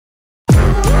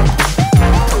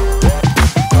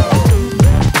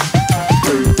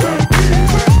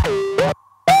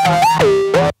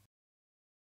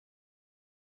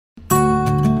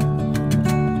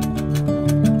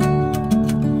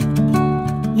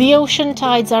The ocean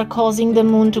tides are causing the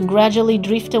moon to gradually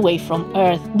drift away from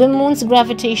Earth. The moon's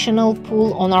gravitational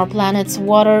pull on our planet's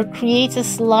water creates a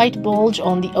slight bulge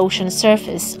on the ocean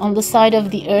surface on the side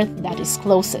of the Earth that is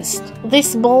closest.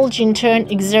 This bulge in turn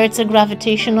exerts a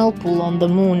gravitational pull on the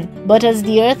moon, but as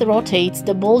the Earth rotates,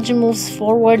 the bulge moves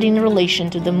forward in relation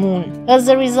to the moon. As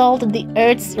a result, the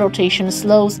Earth's rotation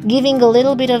slows, giving a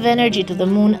little bit of energy to the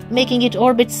moon, making it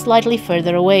orbit slightly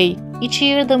further away. Each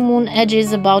year, the moon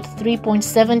edges about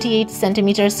 3.78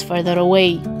 centimeters further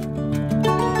away.